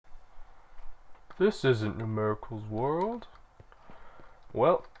This isn't Numerical's world.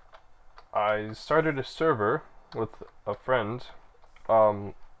 Well, I started a server with a friend.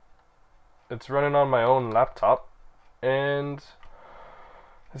 Um, it's running on my own laptop, and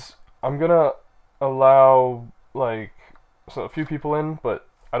I'm gonna allow like a few people in, but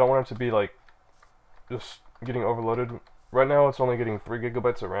I don't want it to be like just getting overloaded. Right now, it's only getting 3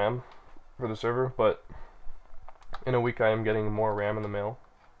 gigabytes of RAM for the server, but in a week I am getting more RAM in the mail,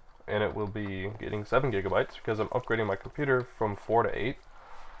 and it will be getting 7 gigabytes because I'm upgrading my computer from 4 to 8.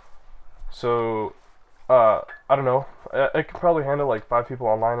 So, I don't know. I can probably handle like 5 people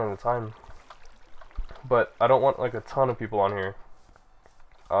online at a time, but I don't want like a ton of people on here.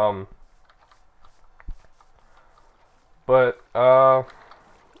 Um, but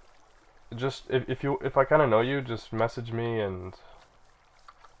just if I kind of know you, just message me and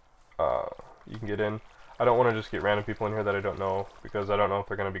you can get in. I don't want to just get random people in here that I don't know because I don't know if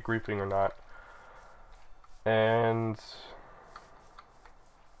they're gonna be griefing or not. And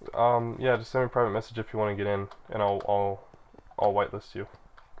yeah, just send me a private message if you want to get in, and I'll whitelist you.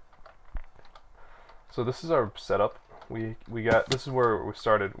 So this is our setup. We got, this is where we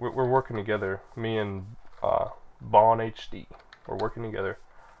started. We're working together. Me and Bon HD. We're working together.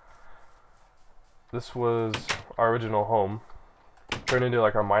 This was our original home, turned into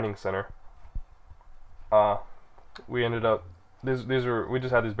like our mining center. We ended up, we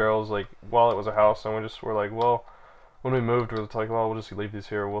just had these barrels like while it was a house, and we just were like, well, when we moved, we were like, well, we'll just leave these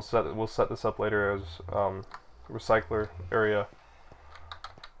here. We'll set this up later as recycler area.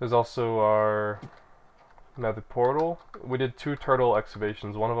 There's also our nether portal. We did 2 turtle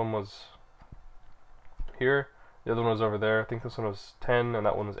excavations. One of them was here. The other one was over there. I think this one was 10 and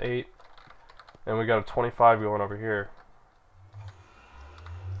that one was 8. And we got a 25 going over here.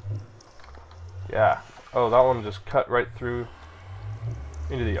 Yeah. Oh, that one just cut right through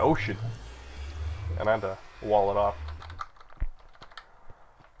into the ocean. And I had to wall it off.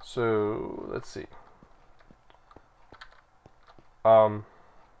 So, let's see.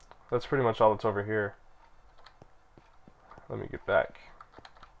 That's pretty much all that's over here. Let me get back.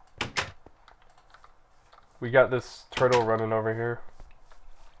 We got this turtle running over here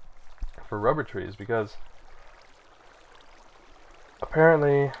for rubber trees because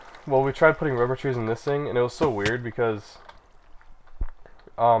apparently, well, we tried putting rubber trees in this thing and it was so weird because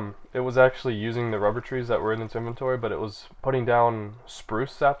it was actually using the rubber trees that were in its inventory, but it was putting down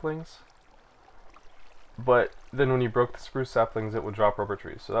spruce saplings. But then when you broke the spruce saplings, it would drop rubber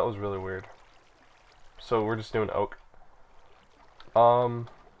trees, so that was really weird. So we're just doing oak.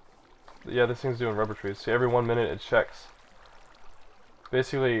 Yeah, this thing's doing rubber trees. See, every 1 minute it checks.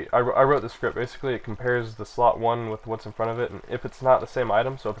 Basically, I wrote the script. Basically, it compares the slot 1 with what's in front of it, and if it's not the same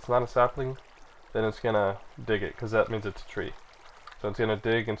item, so if it's not a sapling, then it's gonna dig it, because that means it's a tree. So it's gonna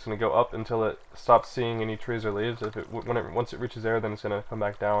dig, and it's gonna go up until it stops seeing any trees or leaves. Once it reaches there, then it's gonna come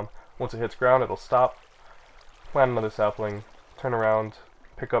back down. Once it hits ground, it'll stop, plant another sapling, turn around,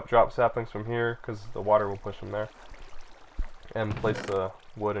 pick up drop saplings from here, because the water will push them there, and place the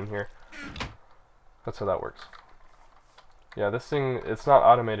wood in here. That's how that works. Yeah, this thing, it's not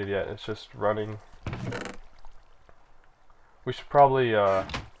automated yet, it's just running. We should probably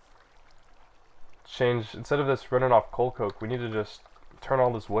change, instead of this running off coal coke, we need to just turn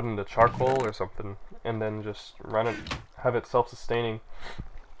all this wood into charcoal or something, and then just run it, have it self-sustaining.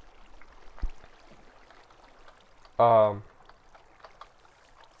 What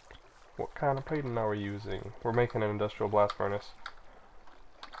kind of plating are we using? We're making an industrial blast furnace.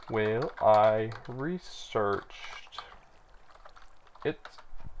 Well, I researched it.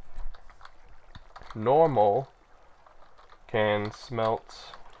 Normal can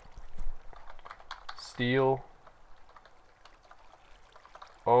smelt steel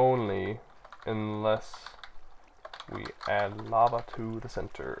only unless we add lava to the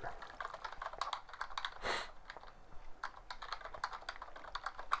center.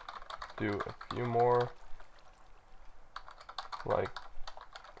 Do a few more like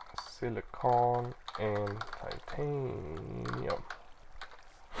silicon and titanium.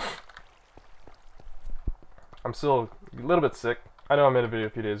 I'm still a little bit sick. I know I made a video a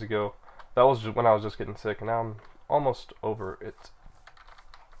few days ago. That was just when I was just getting sick, and now I'm almost over it.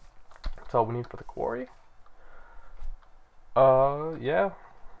 That's all we need for the quarry. Yeah.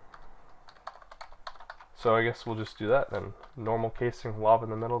 So I guess we'll just do that then. Normal casing, lava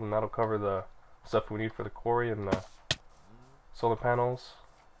in the middle, and that'll cover the stuff we need for the quarry and the solar panels.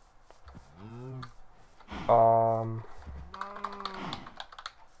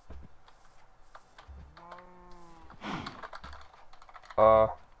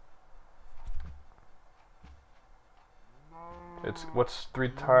 It's, what's 3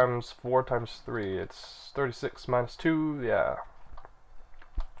 times 4 times 3? It's 36 minus 2, yeah.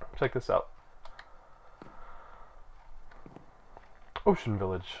 Check this out. Ocean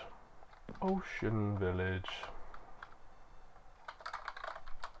Village. Ocean Village.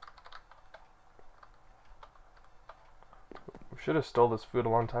 We should have stole this food a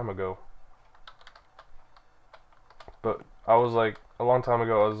long time ago. But I was like, a long time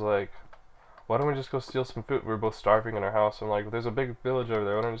ago, I was like, why don't we just go steal some food? We were both starving in our house. I'm like, there's a big village over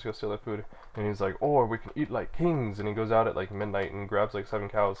there. Why don't we just go steal that food? And he's like, or we can eat like kings. And he goes out at like midnight and grabs like 7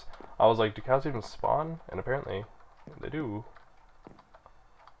 cows. I was like, do cows even spawn? And apparently, they do.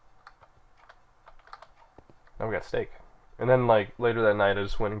 Now we got steak. And then like later that night, I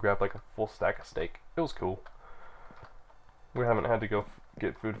just went and grabbed like a full stack of steak. It was cool. We haven't had to go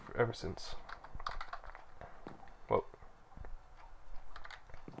get food ever since. Whoa.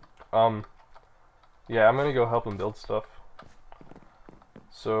 Yeah, I'm gonna go help him build stuff.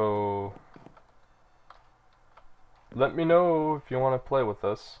 So, let me know if you want to play with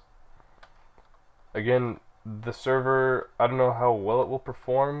us. Again, the server, I don't know how well it will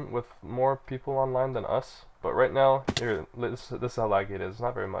perform with more people online than us, but right now, here, this is how laggy it is.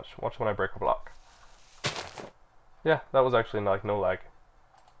 Not very much. Watch when I break a block. Yeah, that was actually like no lag.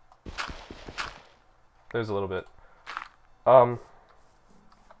 There's a little bit.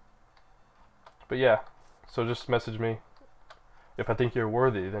 But yeah, so just message me. If I think you're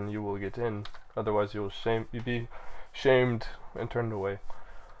worthy, then you will get in. Otherwise, you'll be shamed and turned away.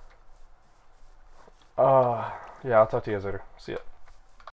 Yeah, I'll talk to you guys later. See ya.